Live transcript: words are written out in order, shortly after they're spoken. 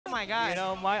my god. You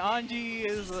know, my Anji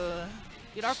is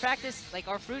Dude, our practice, like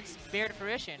our fruits bear to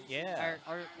fruition. Yeah.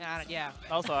 Yeah.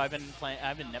 Also, I've been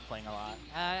net playing a lot.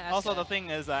 Also, the thing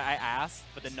is, I ask,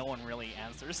 but then no one really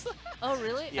answers. Oh,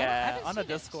 really? Yeah, on the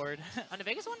Discord. On the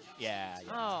Vegas one? Yeah.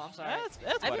 Oh, I'm sorry.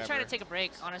 That's I've been trying to take a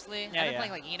break, honestly. Yeah, I've been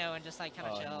playing like Eno and just like kind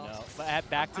of chill. No. But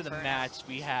back to the match,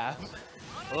 we have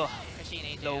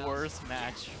the worst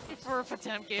match for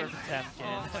Potemkin.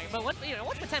 Oh, but once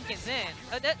Potemkin's in,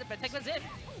 Potemkin's in,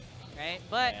 right?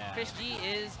 But ChrisG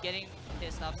is getting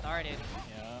his stuff started.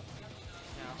 Yeah.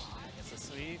 It's a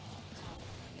sweep.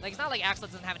 Like, it's not like Axel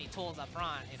doesn't have any tools up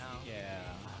front, you know? Yeah.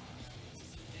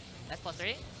 That's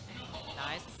 +3.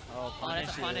 Nice. Oh,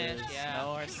 that's a punish. Yeah.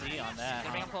 No RC on that.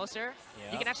 Gonna bring him closer.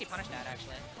 Yeah. You can actually punish that,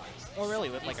 actually. Oh, really?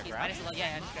 With like a grab?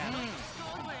 Yeah, just grab him.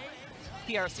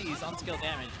 PRCs on skill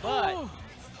damage, but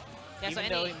even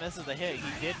though he misses the hit,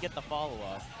 he did get the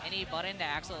follow-up. Any button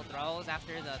that Axel throws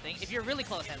after the thing, if you're really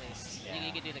close at least,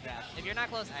 you can do the grab. If you're not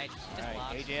close, just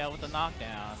block. AJL with the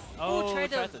knockdown. Oh,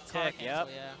 tries to tick, Yeah.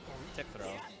 Tick throw.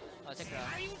 Oh, tick throw.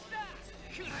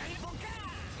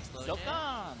 Explosion.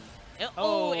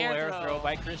 Oh, air throw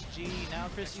by ChrisG. Now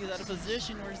ChrisG is out of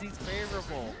position where he's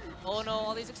favorable. Oh no,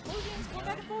 all these explosions go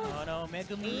back and forth. Oh no,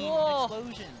 Mega Mean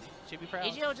explosion. Should be proud.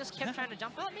 AJL just kept trying to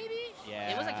jump out, maybe?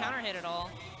 Yeah. It wasn't counter hit at all.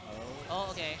 Oh,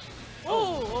 okay.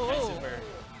 Super.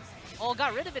 Oh,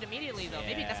 got rid of it immediately though.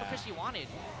 Maybe that's what ChrisG wanted.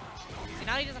 See,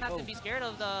 now he doesn't have to be scared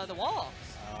of the wall.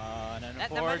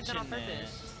 That might have been on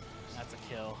purpose. That's a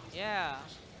kill. Yeah.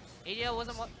 AJL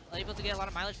wasn't able to get a lot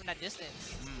of mileage from that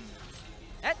distance.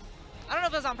 I don't know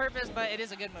if it was on purpose, but it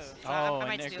is a good move. So I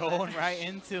might and they're steal going right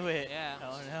into it. Yeah.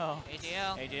 Oh no.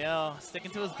 AJL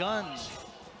sticking to his guns.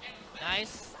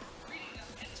 Nice.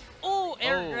 Oh,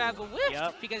 air grab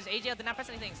whiffed because AJL did not press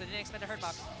anything, so didn't expect a hurt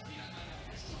box.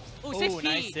 Oh,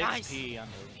 6P. Nice 6P on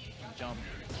the jump.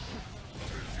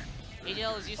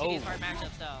 AJL is used to these hard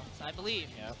matchups though, so I believe.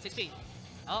 6P.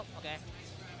 Oh, okay.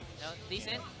 No,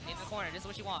 decent. In the corner. This is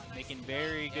what you want. Making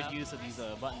very good use of these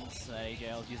buttons that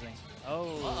AJL is using.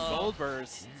 Gold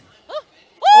burst.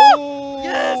 Oh!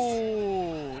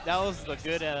 Yes! That was a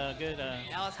good, that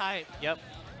was hype. Yep.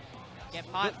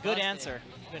 Good answer.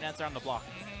 Good answer on the block.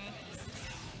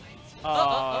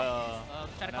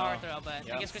 Try to power throw, but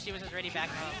I guess ChrisG was just ready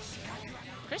backing up.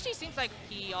 ChrisG seems like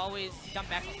he always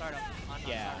jumped back from startup.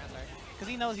 Because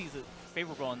he knows he's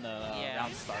favorable in the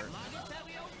round start.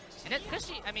 And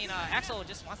then Axel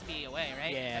just wants to be away,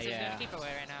 right? Yeah, He's gonna keep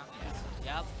away right now.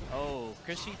 Yep. Oh,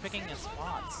 ChrisG picking his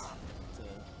spots.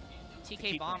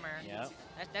 TK Bomber. Yep.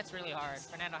 That's really hard.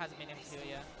 Fernando hasn't been able to do it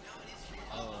yet.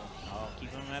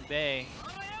 Keep him at bay.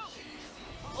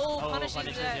 Punishes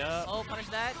that. Punish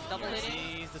that. Double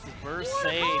hitting. This is burst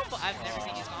safe. I've never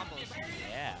seen these combos.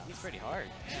 Yeah, he's pretty hard.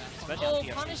 Yeah. Especially on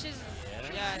PRC. Punishes.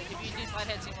 Yeah, if you do slide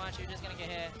head too much, you're just gonna get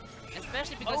hit.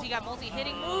 Especially because he got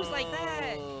multi-hitting moves like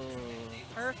that.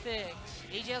 Perfect.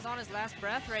 AJL's on his last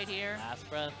breath right here. Last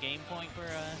breath. Game point for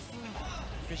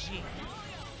ChrisG.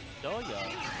 Doyo.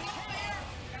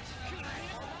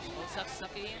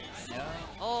 Sucky. Yeah.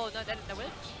 Oh, no, that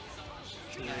whip?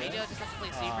 AJL just has to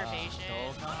play super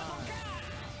patient.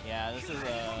 Yeah, this is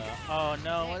oh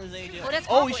no, what is AJL? Oh, that's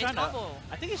combo. He's trying to.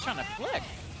 I think he's trying to flick.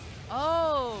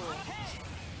 Oh.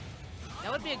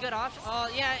 That would be a good option. Oh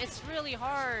yeah, it's really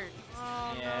hard.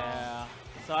 Oh, yeah.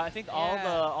 So I think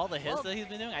all the hits that he's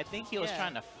been doing, I think he was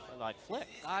trying to like flick.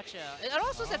 Gotcha. It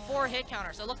also said 4 hit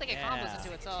counter, so it looked like it combos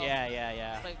into itself.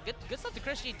 Yeah. But good stuff to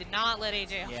ChrisG. Did not let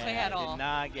AJL play at all. Did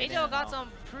not get AJL got some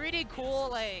pretty cool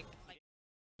like.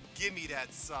 Give me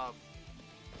that sub.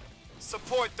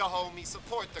 Support the homie.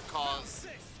 Support the cause.